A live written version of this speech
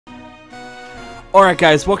Alright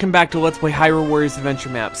guys, welcome back to Let's Play Hyrule Warriors Adventure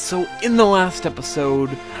Map. So, in the last episode,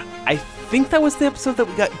 I think that was the episode that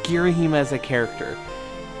we got Girahim as a character.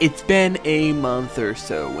 It's been a month or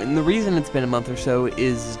so, and the reason it's been a month or so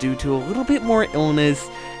is due to a little bit more illness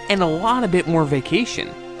and a bit more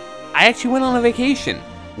vacation. I actually went on a vacation.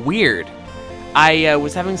 Weird. I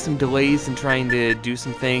was having some delays in trying to do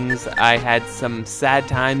some things. I had some sad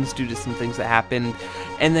times due to some things that happened,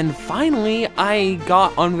 and then finally I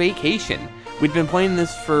got on vacation. We'd been playing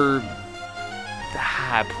this for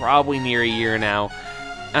probably near a year now.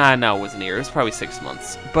 No, it wasn't a year. It was probably 6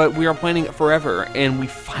 months. But we were playing it forever, and we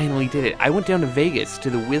finally did it. I went down to Vegas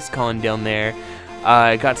to the WizCon down there.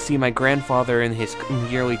 I got to see my grandfather in his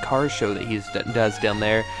yearly car show that he does down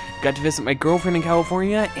there. Got to visit my girlfriend in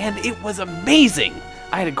California, and it was amazing!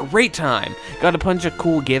 I had a great time. Got a bunch of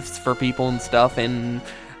cool gifts for people and stuff, and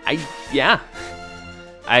it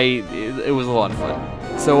was a lot of fun.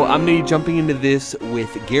 So I'm gonna be jumping into this with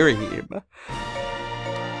Girahim.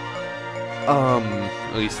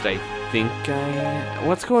 At least I think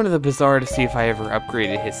let's go into the bazaar to see if I ever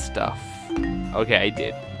upgraded his stuff. Okay, I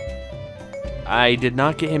did. I did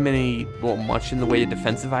not get him much in the way of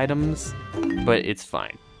defensive items, but it's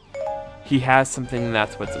fine. He has something, and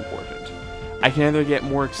that's what's important. I can either get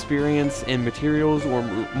more experience in materials or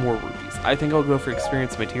more rupees. I think I'll go for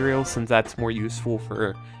experience materials since that's more useful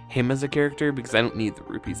for him as a character because I don't need the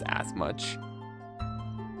rupees as much.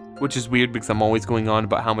 Which is weird because I'm always going on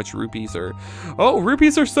about how much rupees are... Oh,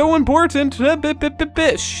 rupees are so important!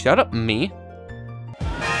 Shut up, me.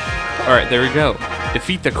 Alright, there we go.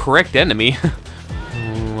 Defeat the correct enemy.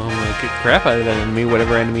 I'm gonna kick the crap out of that enemy,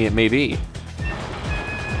 whatever enemy it may be.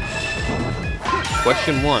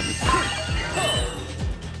 Question 1.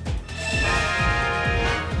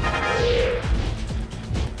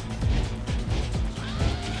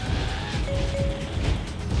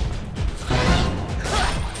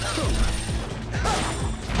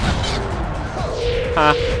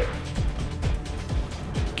 Ha!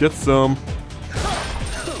 Get some.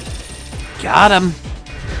 Got him!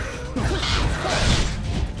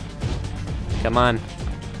 Come on.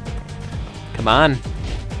 Come on.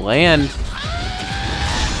 Land.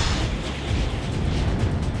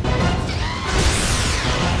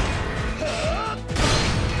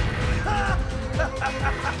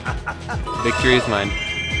 Victory is mine.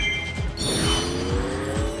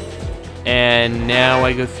 And now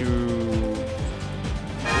I go through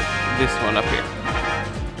this one up here.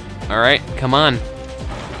 Alright, come on.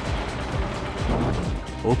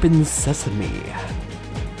 Open sesame.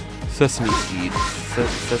 Sesame seeds.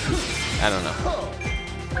 Sesame. I don't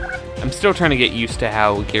know. I'm still trying to get used to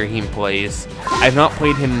how Girahim plays. I've not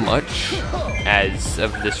played him much as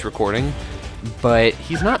of this recording, but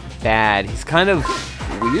he's not bad. He's kind of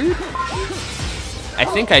weird. I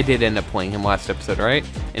think I did end up playing him last episode, right?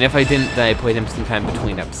 And if I didn't, then I played him sometime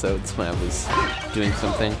between episodes when I was doing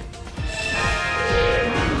something.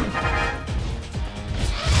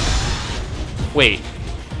 Wait,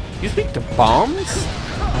 he's weak to bombs?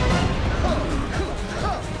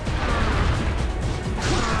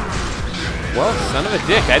 Well, son of a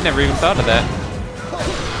dick, I'd never even thought of that.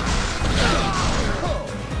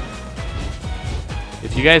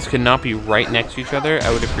 If you guys could not be right next to each other,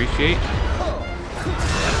 I would appreciate.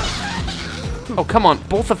 Oh, come on,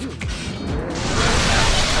 both of you.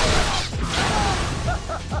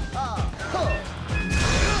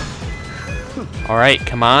 Alright,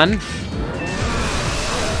 come on.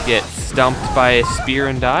 Get stumped by a spear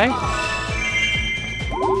and die.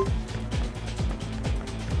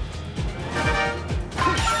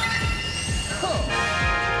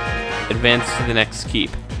 Advance to the next keep.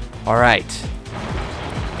 Alright.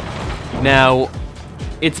 Now,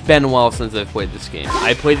 it's been a while since I've played this game.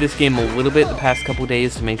 I played this game a little bit the past couple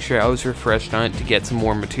days to make sure I was refreshed on it, to get some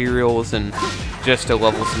more materials, and just to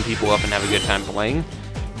level some people up and have a good time playing.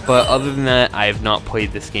 But other than that, I have not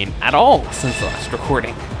played this game at all since the last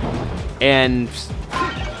recording. And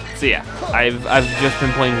so yeah, I've just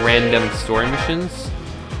been playing random story missions.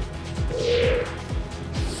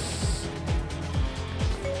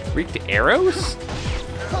 Weak to arrows?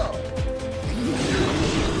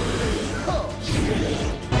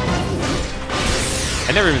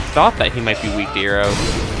 I never even thought that he might be weak to arrows.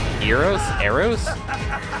 Arrows?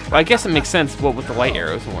 Well, I guess it makes sense, what with the light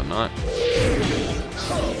arrows and whatnot.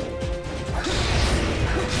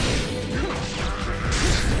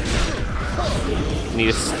 Need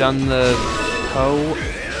to stun the hoe,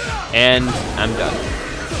 and I'm done.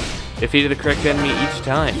 Defeated the correct enemy each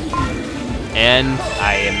time. And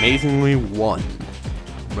I amazingly won.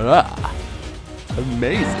 Blah.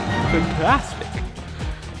 Amazing. Fantastic.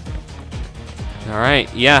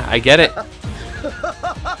 Alright, yeah, I get it.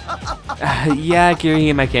 Yeah,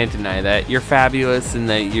 Girahim, I can't deny that. You're fabulous and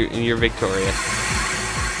that you're victorious.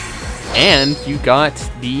 And you got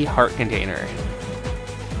the heart container.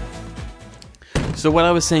 So what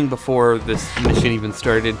I was saying before this mission even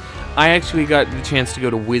started, I actually got the chance to go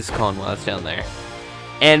to WizCon while I was down there.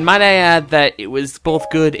 And might I add that it was both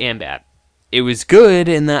good and bad. It was good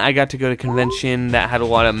in that I got to go to a convention that had a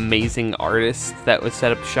lot of amazing artists that would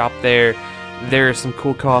set up shop there. There are some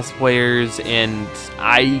cool cosplayers, and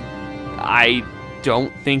I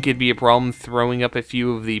don't think it'd be a problem throwing up a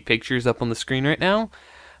few of the pictures up on the screen right now.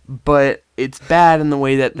 But it's bad in the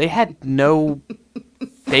way that they had no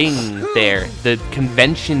thing there. The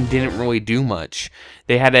convention didn't really do much.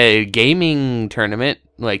 They had a gaming tournament.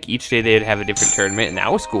 Like, each day they'd have a different tournament, and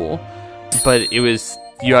that was cool. But it was,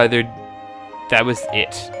 that was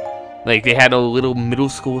it. Like, they had a little middle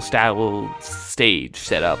school style stage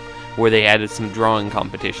set up where they added some drawing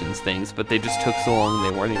competitions things, but they just took so long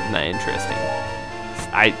they weren't even that interesting.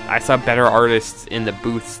 I saw better artists in the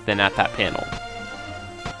booths than at that panel.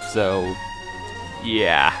 So,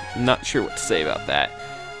 yeah, not sure what to say about that.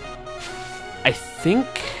 I think,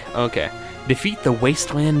 okay, defeat the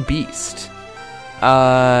Wasteland Beast.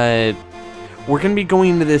 We're gonna be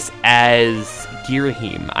going into this as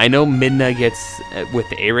Girahim. I know Midna gets with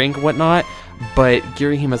the A rank and whatnot, but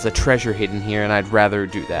Girahim has a treasure hidden here, and I'd rather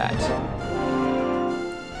do that.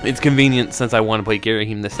 It's convenient since I want to play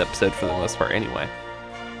Girahim this episode for the most part anyway.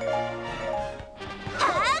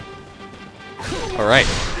 Alright.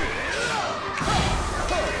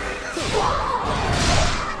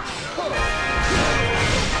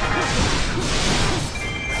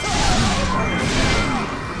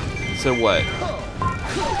 So what?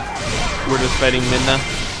 We're just fighting Midna?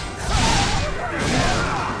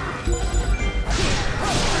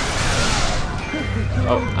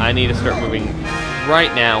 Oh, I need to start moving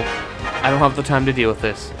right now. I don't have the time to deal with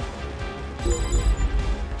this.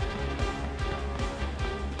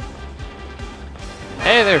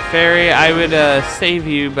 Hey there, fairy. I would save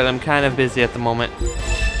you, but I'm kind of busy at the moment.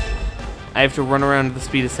 I have to run around at the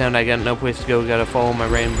speed of sound. I got no place to go. Gotta follow my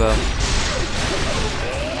rainbow.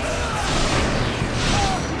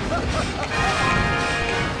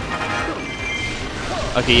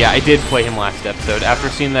 Okay, yeah, I did play him last episode. After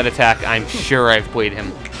seeing that attack, I'm sure I've played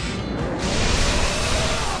him.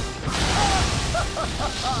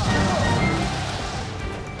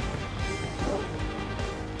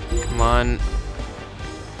 Come on.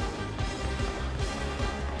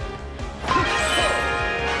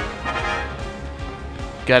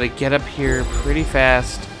 Gotta get up here pretty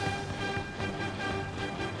fast.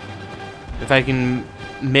 If I can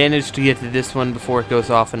manage to get to this one before it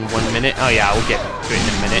goes off in 1 minute. Oh yeah, we'll get to it in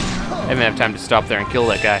a minute. I haven't have time to stop there and kill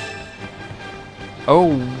that guy.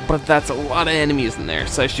 Oh, but that's a lot of enemies in there,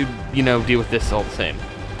 so I should, you know, deal with this all the same.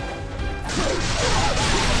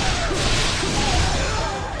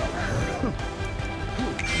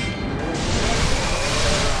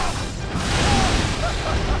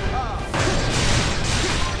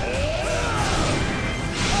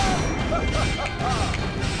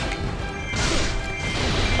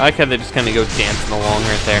 I like how they just kind of go dancing along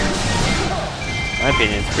right there. In my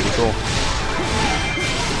opinion, it's pretty cool.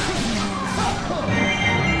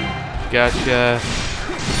 Gotcha.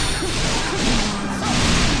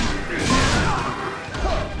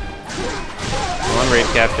 Come on, Raid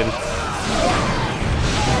Captain.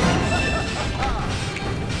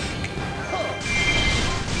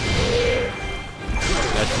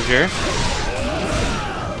 Messenger.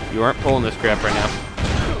 You aren't pulling this crap right now.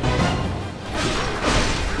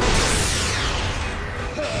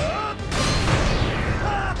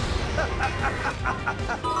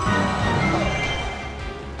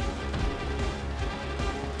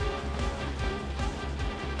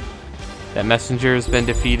 That messenger has been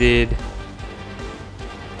defeated.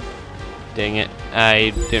 Dang it.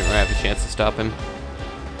 I didn't really have a chance to stop him.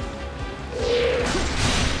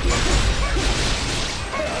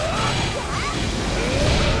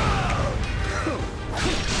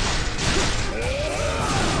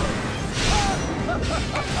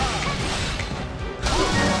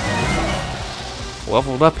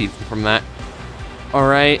 Leveled up even from that.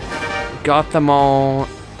 Alright. Got them all.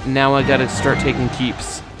 Now I gotta start taking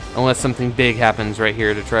keeps. Unless something big happens right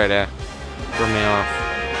here to try to throw me off.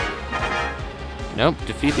 Nope,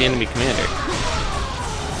 defeat the enemy commander.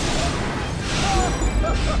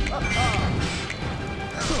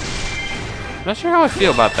 Not sure how I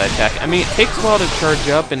feel about that attack. I mean, it takes a while to charge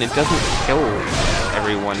up and it doesn't kill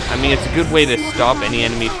everyone. I mean, it's a good way to stop any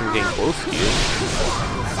enemies from getting close to you.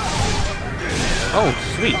 Oh,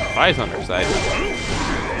 sweet. Fi's on our side.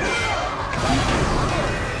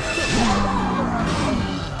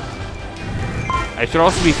 I should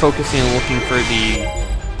also be focusing on looking for the...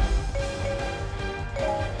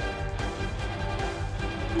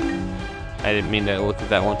 I didn't mean to look at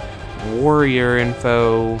that one. Warrior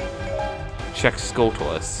info. Check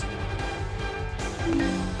Skulltulus.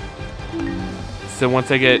 So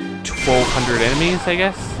once I get 1,200 enemies, I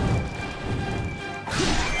guess?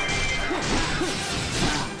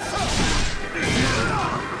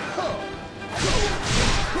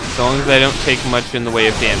 As long as I don't take much in the way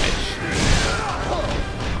of damage.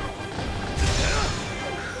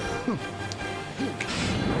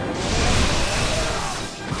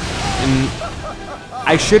 And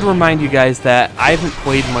I should remind you guys that I haven't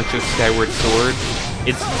played much of Skyward Sword.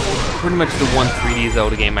 It's pretty much the one 3D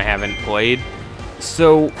Zelda game I haven't played.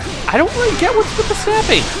 So, I don't really get what's with the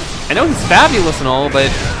snapping. I know he's fabulous and all,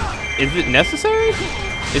 but is it necessary?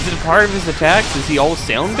 Is it a part of his attacks? Is he all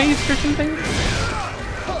sound-based or something?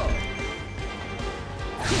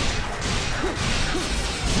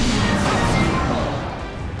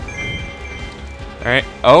 Alright.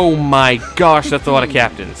 Oh my gosh, that's a lot of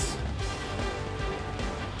captains.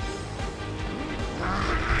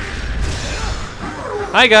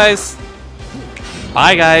 Hi, guys.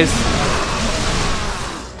 Bye, guys.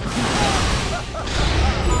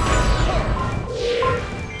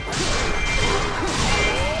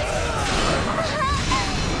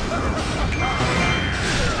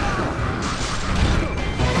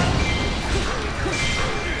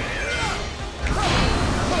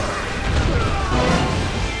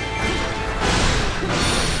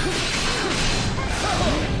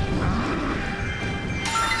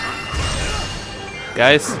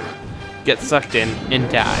 Guys, get sucked in and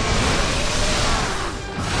die.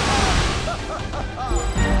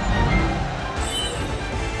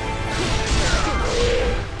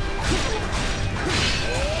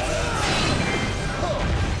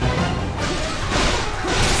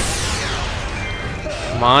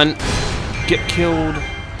 Come on, get killed.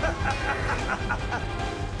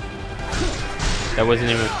 That wasn't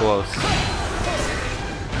even close.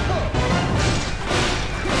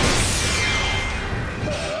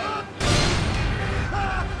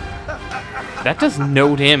 That does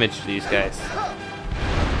no damage to these guys.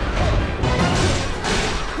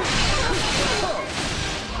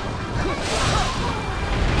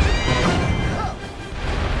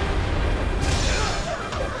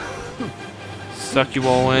 Suck you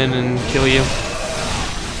all in and kill you.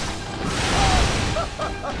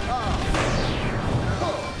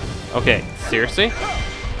 Okay, seriously?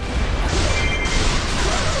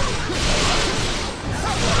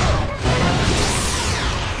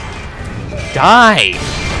 Die!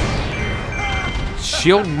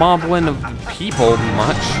 Shield moblin of people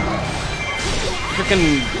much.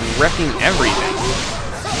 Freaking wrecking everything.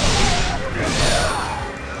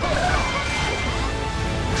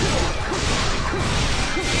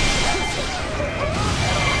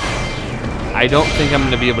 I don't think I'm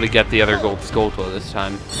going to be able to get the other gold Skulltula this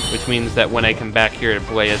time, which means that when I come back here to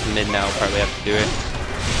play as mid now, I'll probably have to do it.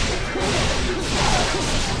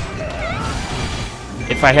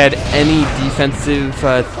 If I had any defensive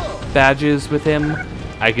badges with him,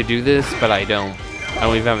 I could do this, but I don't. I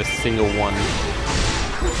don't even have a single one.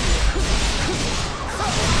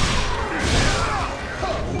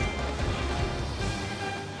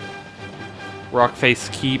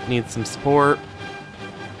 Rockface Keep needs some support.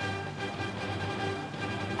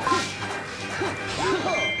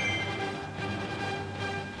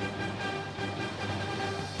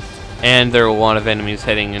 And there are a lot of enemies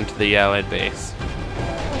heading into the Allied base.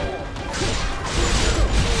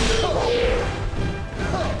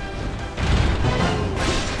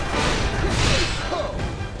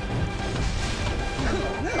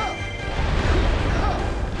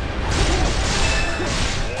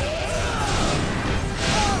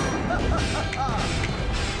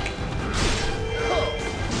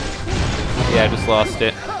 Yeah, I just lost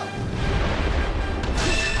it.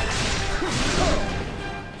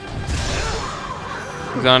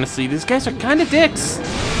 Because honestly, these guys are kind of dicks.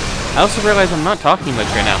 I also realize I'm not talking much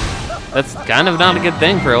right now. That's kind of not a good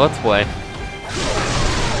thing for a Let's Play.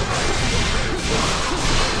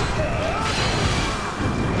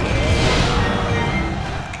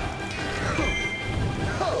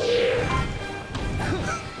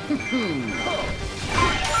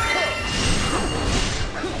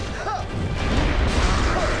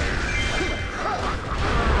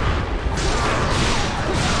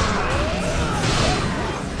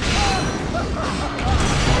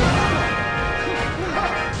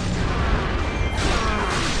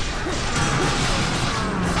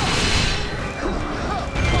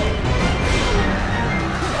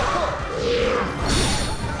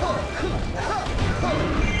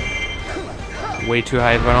 Way too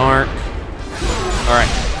high of an arc. Alright.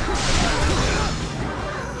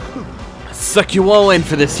 Suck you all in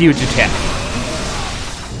for this huge attack.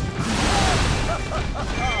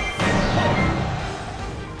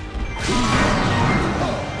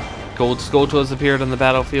 Gold Skulltulas appeared on the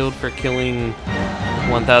battlefield for killing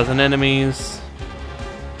 1,000 enemies.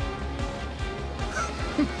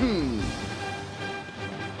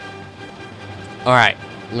 Alright,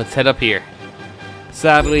 let's head up here.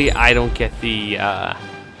 Sadly, I don't get the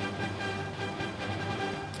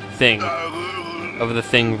thing of the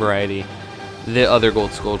thing variety. The other Gold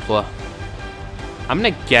Skulltula. I'm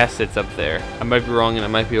gonna guess it's up there. I might be wrong and it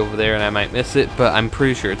might be over there and I might miss it, but I'm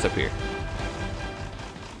pretty sure it's up here.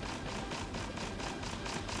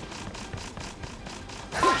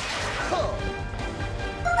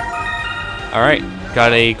 Alright,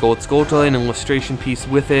 got a Gold Skulltula, an illustration piece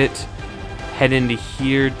with it. Head into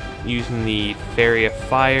here using the Fairy of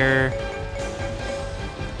Fire.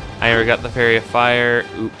 I already got the Fairy of Fire.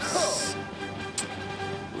 Oops.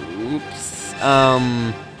 Oops.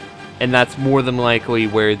 And that's more than likely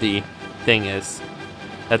where the thing is.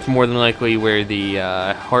 That's more than likely where the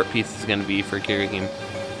heart piece is going to be for Kirigim.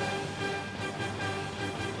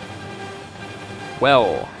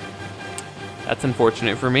 Well, that's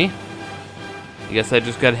unfortunate for me. I guess I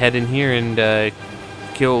just gotta head in here and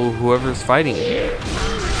kill whoever's fighting here.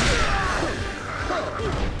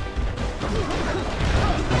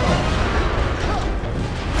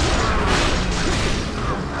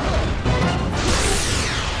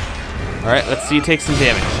 Alright, let's see you take some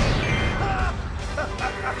damage.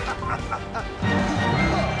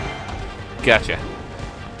 Gotcha.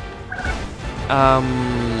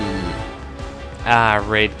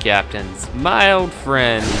 Raid Captains, my old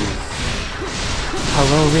friends.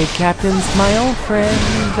 Hello, Raid Captains, my old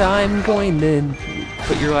friend. I'm going to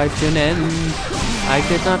put your life to an end. I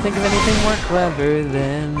could not think of anything more clever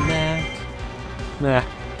than that. Nah.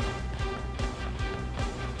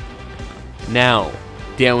 Now,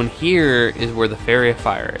 down here is where the Fairy of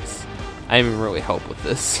Fire is. I haven't really helped with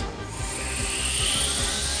this.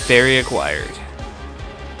 Fairy acquired.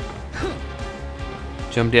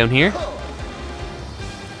 Jump down here.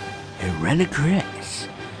 And run across.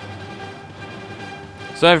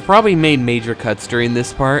 So I've probably made major cuts during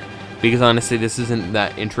this part, because honestly this isn't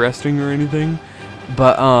that interesting or anything.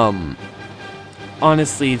 But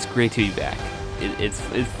honestly, it's great to be back. It's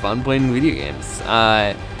fun playing video games.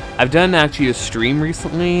 I've done actually a stream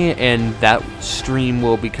recently, and that stream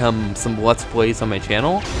will become some Let's Plays on my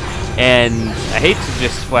channel. And I hate to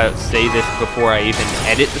just flat out say this before I even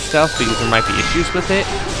edit the stuff, because there might be issues with it.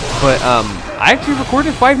 But I actually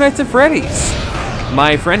recorded Five Nights at Freddy's.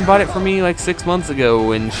 My friend bought it for me like 6 months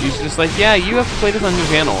ago, and she's just like, yeah, you have to play this on your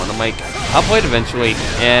channel. And I'm like, I'll play it eventually,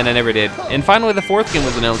 and I never did. And finally the 4th game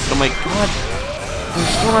was announced, and I'm like, God, we're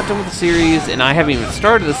still not done with the series, and I haven't even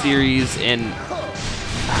started the series, and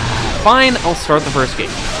fine, I'll start the 1st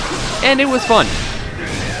game. And it was fun.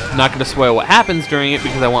 I'm not going to spoil what happens during it,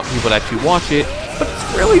 because I want people to actually watch it, but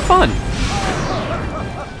it's really fun.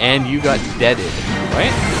 And you got deaded,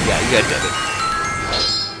 right? Yeah, you got deaded.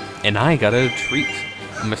 And I got a treat.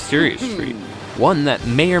 A mysterious treat. One that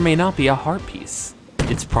may or may not be a heart piece.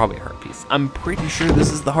 It's probably a heart piece. I'm pretty sure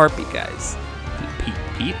this is the heartbeat, guys. Peep,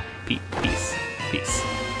 peep, peep, piece, piece.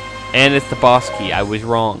 And it's the boss key. I was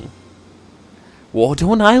wrong. Well,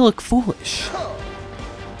 don't I look foolish?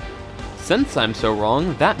 Since I'm so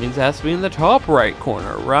wrong, that means it has to be in the top right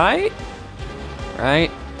corner, right?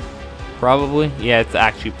 Right? Probably? Yeah, it's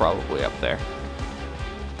actually probably up there.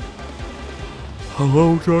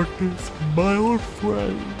 Hello, darkness, my old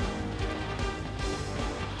friend.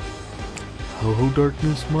 Hello,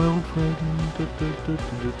 darkness, my old friend.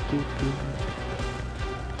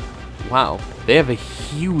 Wow, they have a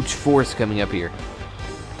huge force coming up here.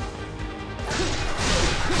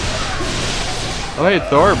 Oh, hey,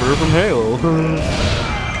 it's Arbor from Halo.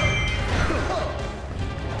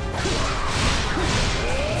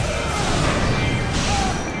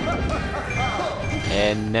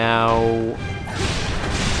 And now...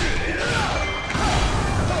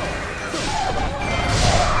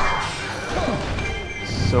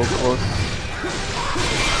 so close.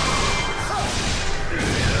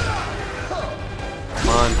 Come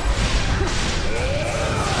on.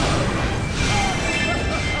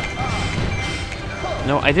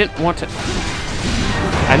 No, I didn't want to...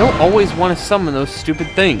 I don't always want to summon those stupid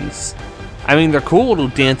things. I mean, they're cool little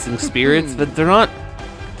dancing spirits, but they're not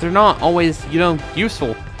always, you know,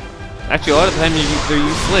 useful. Actually, a lot of the time they're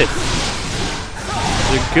useless.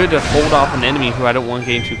 They're good to hold off an enemy who I don't want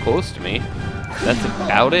getting too close to me. That's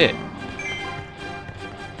about it.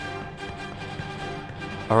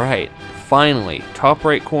 Alright, finally, top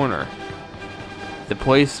right corner. The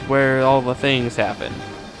place where all the things happen.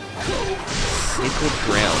 Sacred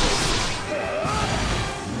grounds.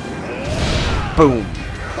 Boom.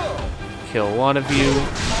 Kill one of you.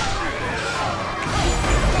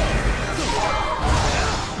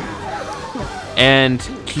 And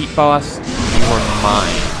keep boss, you are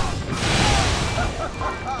mine.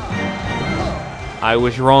 I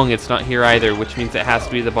was wrong, it's not here either, which means it has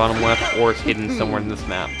to be the bottom left or it's hidden somewhere in this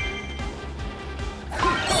map.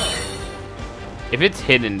 If it's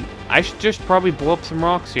hidden, I should just probably blow up some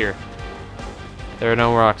rocks here. There are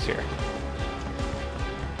no rocks here.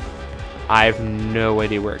 I have no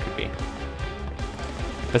idea where it could be.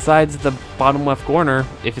 Besides the bottom left corner,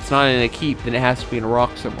 if it's not in a keep, then it has to be in a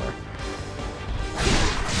rock somewhere.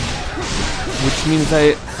 Which means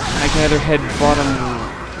I can either head bottom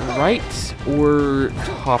right or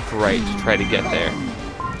top right to try to get there.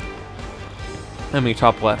 I mean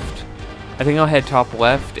top left. I think I'll head top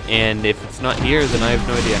left, and if it's not here, then I have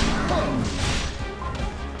no idea.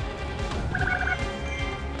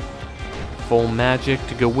 Full magic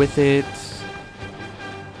to go with it.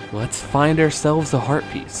 Let's find ourselves a heart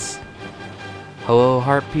piece. Hello,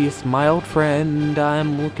 heart piece, my old friend.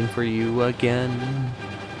 I'm looking for you again.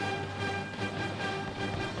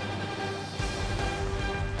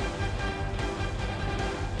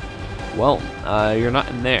 Well, you're not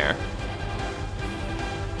in there.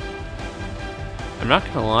 I'm not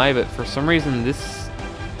gonna lie, but for some reason this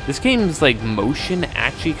game's like motion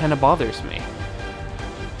actually kind of bothers me.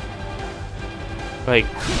 Like,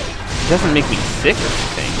 it doesn't make me sick or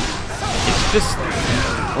anything. It's just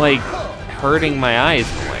like hurting my eyes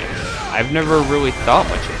in a way. I've never really thought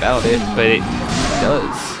much about it, but it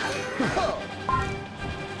does.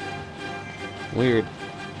 Weird.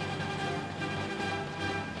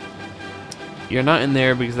 You're not in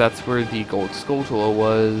there because that's where the gold skulltula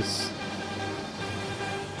was.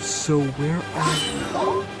 So where are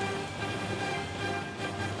you?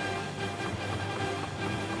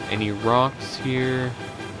 Any rocks here?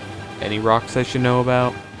 Any rocks I should know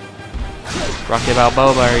about? Rocky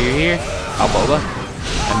Balboa, are you here? Balboa?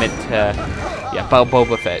 I meant, yeah,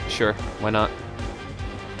 Boba Fett, sure, why not?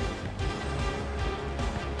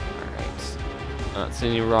 Alright. Not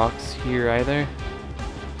seeing any rocks here either.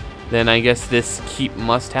 Then I guess this keep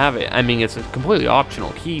must have it. I mean, it's a completely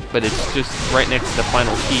optional keep, but it's just right next to the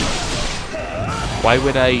final keep. Why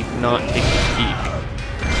would I not take this keep?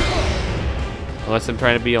 Unless I'm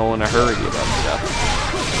trying to be all in a hurry about stuff.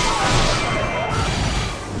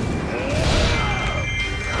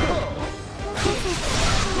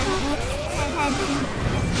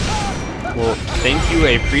 Well, thank you,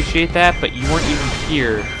 I appreciate that, but you weren't even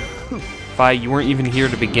here. You weren't even here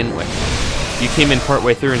to begin with. You came in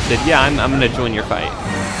partway through and said, yeah, I'm gonna join your fight.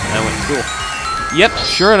 And I went, cool. Yep,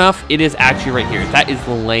 sure enough, it is actually right here. That is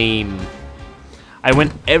lame. I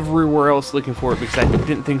went everywhere else looking for it because I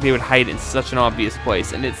didn't think they would hide it in such an obvious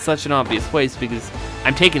place. And it's such an obvious place because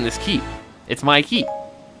I'm taking this keep. It's my keep.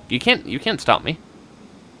 You can't stop me.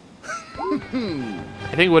 I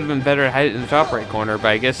think it would have been better to hide it in the top right corner, but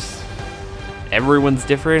I guess everyone's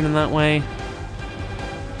different in that way.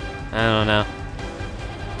 I don't know.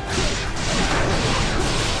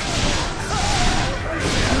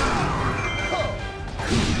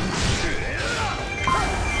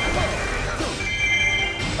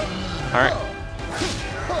 Alright.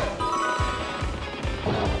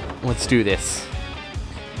 Let's do this.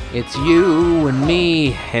 It's you and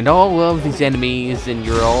me and all of these enemies, and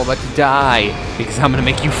you're all about to die because I'm gonna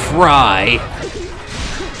make you fry.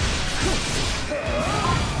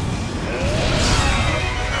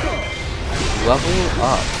 Level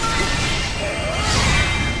up.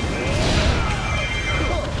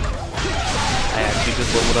 I actually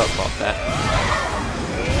just leveled up off that.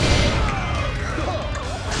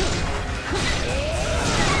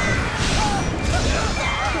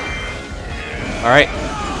 Alright.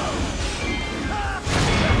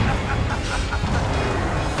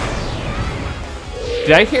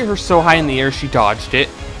 Did I hit her so high in the air she dodged it?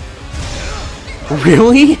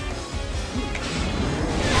 Really?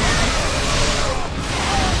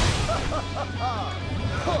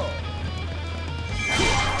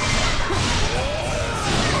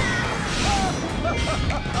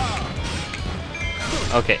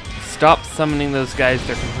 Okay, stop summoning those guys,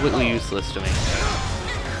 they're completely useless to me.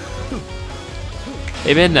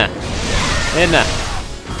 Hey, Midna! Midna!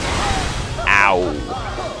 Ow!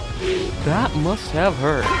 That must have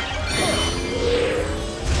hurt.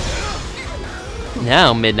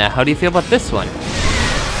 Now, Midna, how do you feel about this one?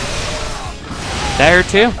 That hurt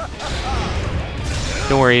too?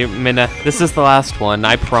 Don't worry, Midna, this is the last one,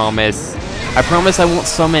 I promise. I promise I won't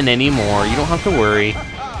summon anymore. You don't have to worry.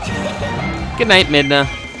 Good night, Midna.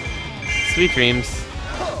 Sweet dreams.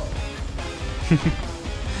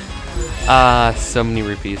 So many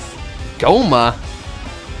rupees. Goma?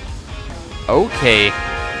 Okay.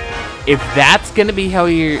 If that's gonna be how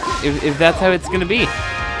you're... If that's how it's gonna be.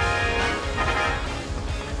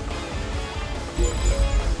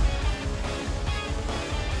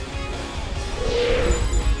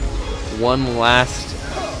 One last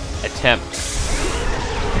attempt.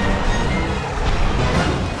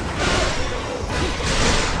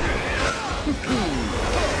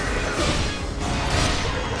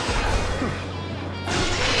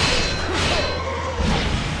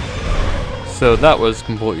 So that was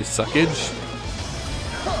completely suckage.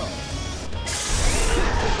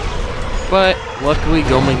 But luckily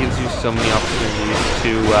Goma gives you so many opportunities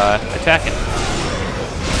to attack him.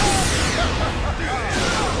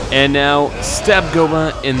 And now stab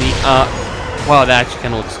Goma in the wow, that actually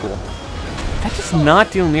kinda looks cool. That does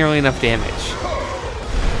not deal nearly enough damage.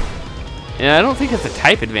 And I don't think it's a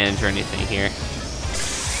type advantage or anything here.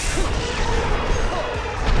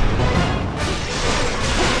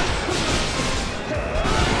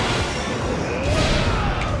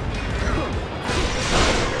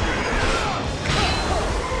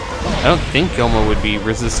 I don't think Goma would be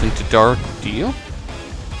resistant to dark, do you?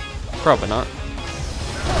 Probably not.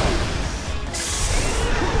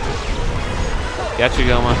 Gotcha,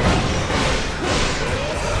 Goma.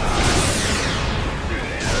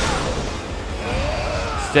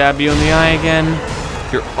 Stab you in the eye again.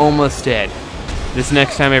 You're almost dead. This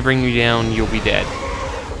next time I bring you down, you'll be dead.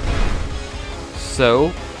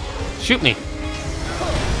 So, shoot me.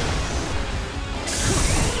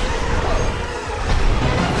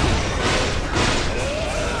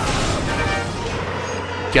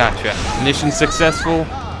 Gotcha. Mission successful.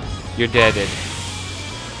 You're deaded.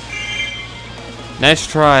 Nice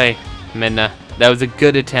try, Midna. That was a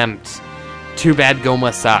good attempt. Too bad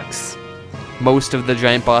Goma sucks. Most of the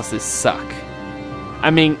giant bosses suck. I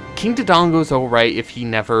mean, King Dodongo's alright if he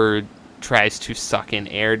never tries to suck in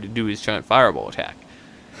air to do his giant fireball attack.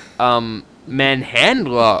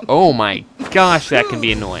 Manhandla, oh my gosh, that can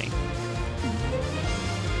be annoying.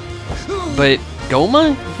 But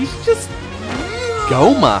Goma, he's just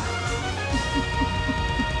Goma.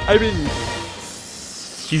 I mean,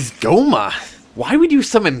 he's Goma. Why would you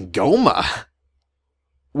summon Goma?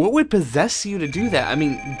 What would possess you to do that? I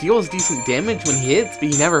mean, deals decent damage when he hits, but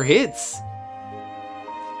he never hits.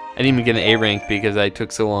 I didn't even get an A rank because I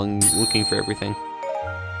took so long looking for everything.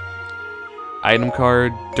 Item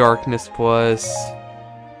card, Darkness Plus.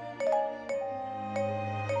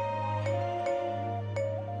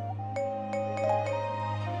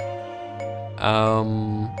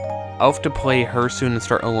 I'll have to play her soon and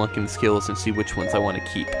start unlocking skills and see which ones I want to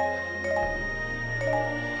keep.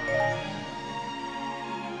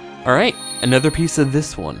 Alright, another piece of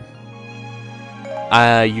this one.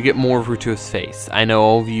 You get more of Ruto's face. I know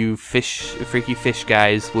all of you freaky fish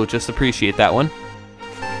guys will just appreciate that one.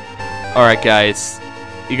 Alright guys,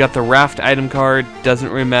 you got the raft item card, doesn't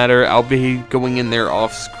really matter. I'll be going in there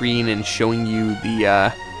off screen and showing you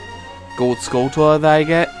the gold Skulltula that I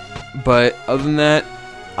get. But other than that,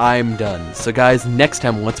 I'm done. So guys, next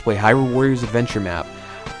time let's play Hyrule Warriors Adventure Map.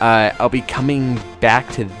 I'll be coming back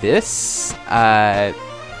to this. I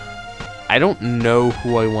don't know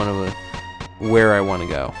who I want to, where I want to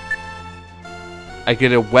go. I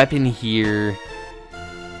get a weapon here.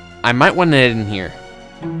 I might want to head in here.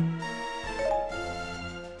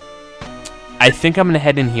 I think I'm going to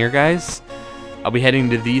head in here, guys. I'll be heading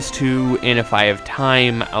to these two, and if I have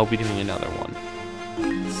time, I'll be doing another one.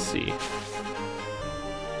 Let's see.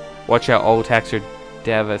 Watch out, all attacks are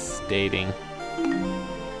devastating.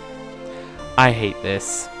 I hate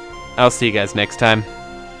this. I'll see you guys next time.